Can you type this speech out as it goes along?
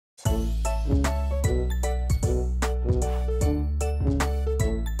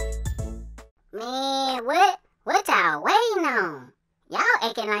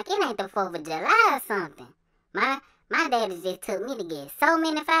ain't the 4th of July or something. My daddy just took me to get so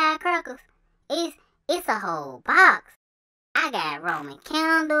many firecrackers. It's a whole box. I got Roman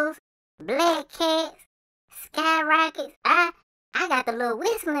candles, black cats, skyrockets. I got the little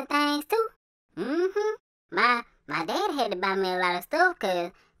whistling things too. My dad had to buy me a lot of stuff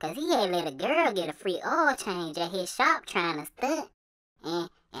cause he had let a girl get a free oil change at his shop trying to stunt. And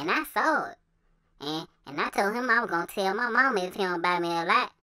I saw it. And I told him I was gonna tell my mama if he don't buy me a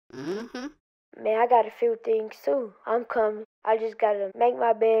lot. Man, I got a few things too. I'm coming. I just gotta make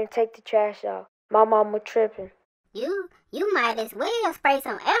my bed and take the trash out. My mama tripping. You might as well spray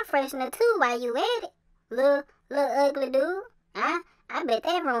some air freshener too while you at it. Little ugly dude. I bet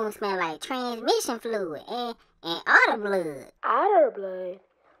that room smell like transmission fluid and otter blood. Otter blood?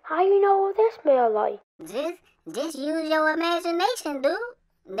 How you know what that smell like? Just use your imagination, dude.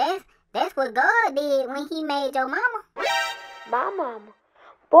 That's what God did when he made your mama. My mama?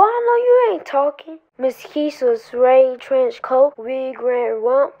 Boy, I know you ain't talking. Miss Keisha's suede trench coat, wig red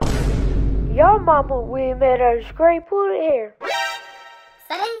rump. Your mama wig made her straight put hair.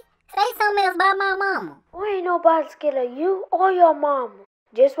 Say something else about my mama. We ain't nobody scared of you or your mama.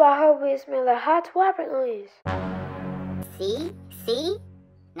 Just why her wig smell like hot swapping onions. See?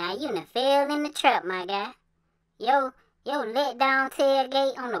 Now you done fell in the trap, my guy. Yo let down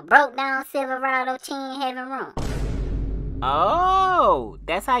tailgate on the broke down Silverado chin heaven room. Oh,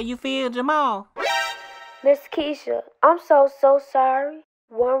 that's how you feel, Jamal? Miss Keisha, I'm so sorry.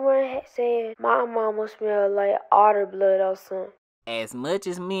 One had said my mama smelled like otter blood or something. As much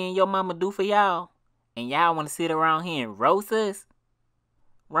as me and your mama do for y'all, and y'all want to sit around here and roast us,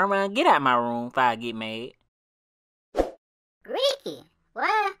 run, get out my room before I get mad. Ricky,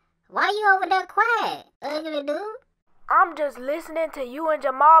 why you over there quiet, ugly dude? I'm just listening to you and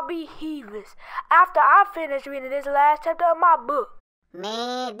Jamal be heedless after I finish reading this last chapter of my book.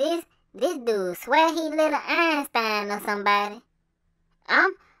 Man, this dude swear he little Einstein or somebody.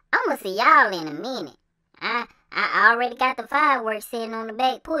 I'm gonna see y'all in a minute. I already got the fireworks sitting on the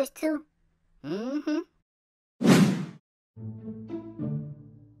back porch too.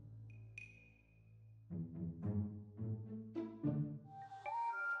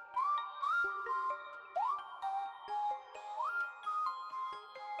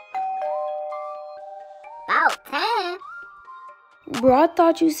 About time. Bro, I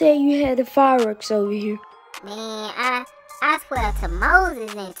thought you said you had the fireworks over here. Man, I swear to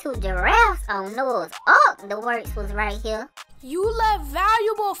Moses and 2 giraffes on Noah's Ark, the works was right here. You left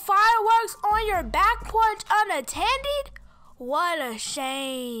valuable fireworks on your back porch unattended? What a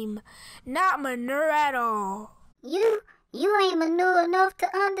shame. Not manure at all. You ain't manure enough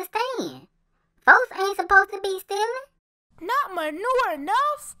to understand. Folks ain't supposed to be stealing. Not manure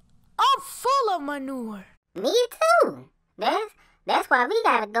enough? I'm full of manure. Me too. That's why we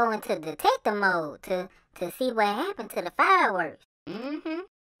gotta go into detective mode to see what happened to the fireworks.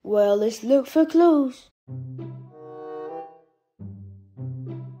 Well, let's look for clues.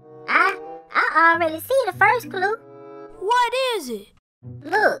 I already see the first clue. What is it?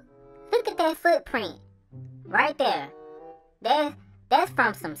 Look at that footprint. Right there. That's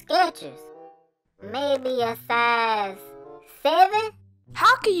from some Skechers. Maybe a size 7?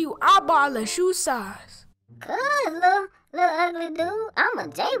 How can you eyeball a shoe size? 'Cause, little ugly dude, I'm a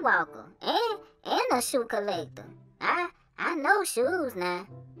jaywalker and a shoe collector. I know shoes now.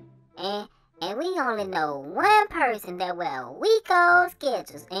 And we only know one person that wear weak old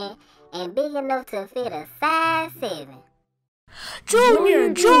Skechers and big enough to fit a size 7.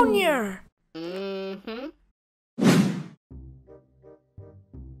 Junior!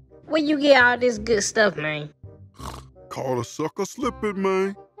 Where you get all this good stuff, man? Caught a sucker slipping,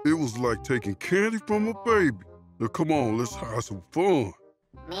 man. It was like taking candy from a baby. Now come on, let's have some fun.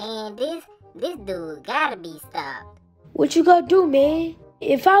 Man, this dude gotta be stopped. What you gonna do, man?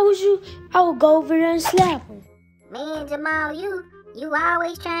 If I was you, I would go over there and slap him. Man, Jamal, you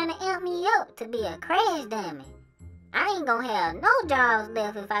always trying to amp me up to be a crash dummy. I ain't gonna have no jaws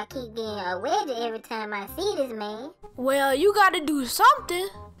left if I keep getting a wedgie every time I see this man. Well, you gotta do something.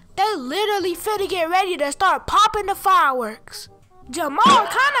 They literally finna get ready to start popping the fireworks. Jamal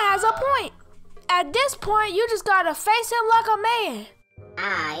kinda has a point. At this point, you just gotta face him like a man.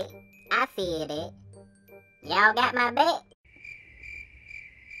 Alright, I feel that. Y'all got my back?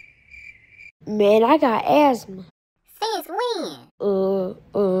 Man, I got asthma. Since when?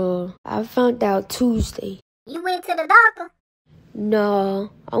 I found out Tuesday. You went to the doctor?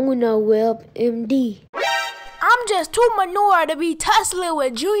 No, I went to WebMD. I'm just too manure to be tussling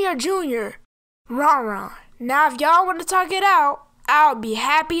with Junior. Ron. Now if y'all want to talk it out, I'll be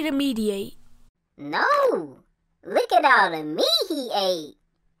happy to mediate. No. Look at all the meat he ate.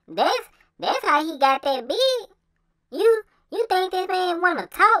 That's how he got that big. You think this man wanna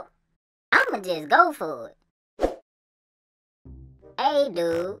talk? I'ma just go for it. Hey,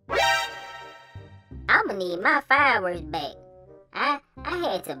 dude. I'ma need my fireworks back. I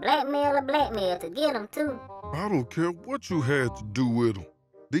had to blackmail to get them too. I don't care what you had to do with them.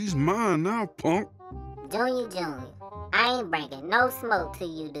 These mine now, punk. Junior, I ain't bringing no smoke to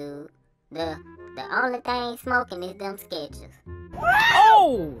you, dude. The only thing smoking is them sketches.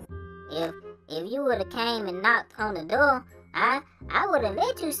 Oh! If you would've came and knocked on the door, I would've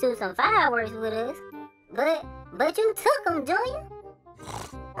let you shoot some fireworks with us. But you took them, Junior.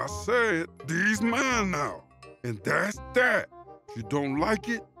 I said, these mine now. And that's that. If you don't like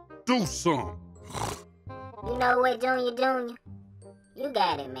it, do some. You know what, Junior? You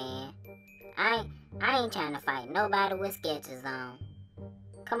got it, man. I ain't trying to fight nobody with sketches on.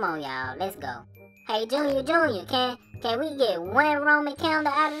 Come on, y'all, let's go. Hey, Junior, can we get one Roman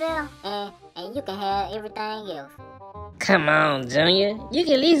candle out of there? And you can have everything else. Come on, Junior. You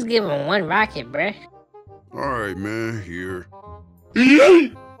can at least give him one rocket, bruh. Alright, man, here.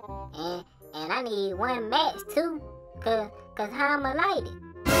 And I need one match, too. Cause how I'ma light it?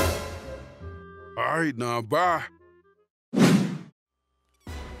 Alright, now, bye.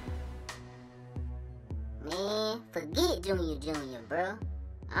 Man, forget Junior, bro.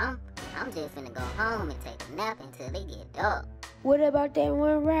 I'm just finna go home and take a nap until it get dark. What about that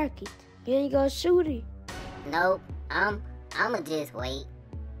one rocket? You ain't gonna shoot it? Nope, I'ma just wait.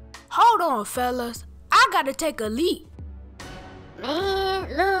 Hold on, fellas. I gotta take a leak. Man,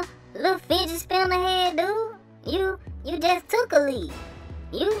 little fidget spinner head, dude. You just took a leak.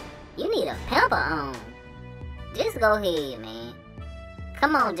 You need a pamper on. Just go ahead, man.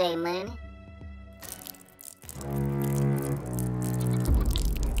 Come on, J Money.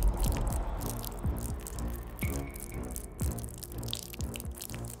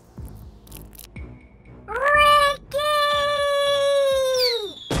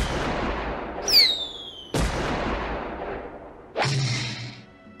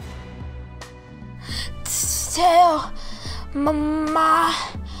 Tell my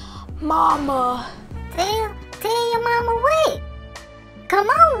mama. Tell your mama what? Come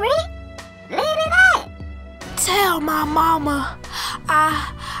on, Rick. Let it out. Tell my mama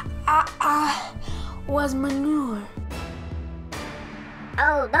I was manure.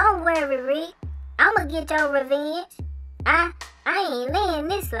 Oh, don't worry, Rick. I'ma get your revenge. I ain't letting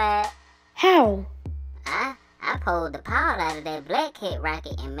this slide. How? I pulled the pod out of that black cat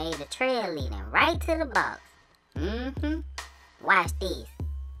rocket and made a trail leading right to the box. Watch this.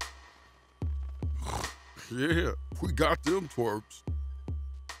 Yeah, we got them twerps.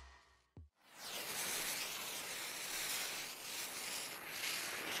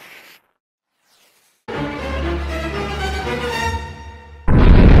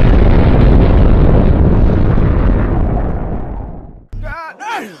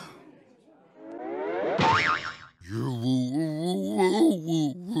 You woo woo woo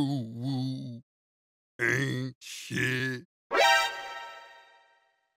woo woo woo. Ain't shit